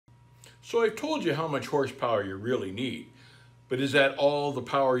So I've told you how much horsepower you really need. But is that all the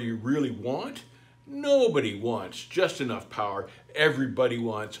power you really want? Nobody wants just enough power. Everybody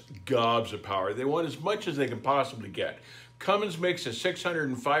wants gobs of power. They want as much as they can possibly get. Cummins makes a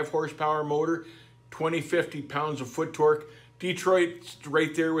 605 horsepower motor, 50 pounds of foot torque. Detroit's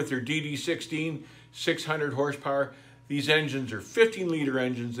right there with their DD16, 600 horsepower. These engines are 15-liter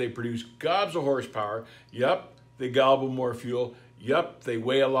engines. They produce gobs of horsepower. Yup, they gobble more fuel. Yup, they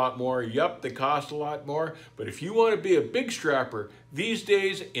weigh a lot more. Yup, they cost a lot more. But if you want to be a big strapper these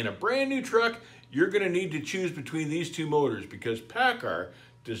days in a brand new truck, you're going to need to choose between these two motors because PACCAR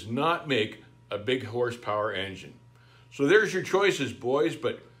does not make a big horsepower engine. So there's your choices, boys,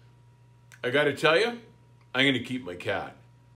 but I got to tell you, I'm going to keep my cat.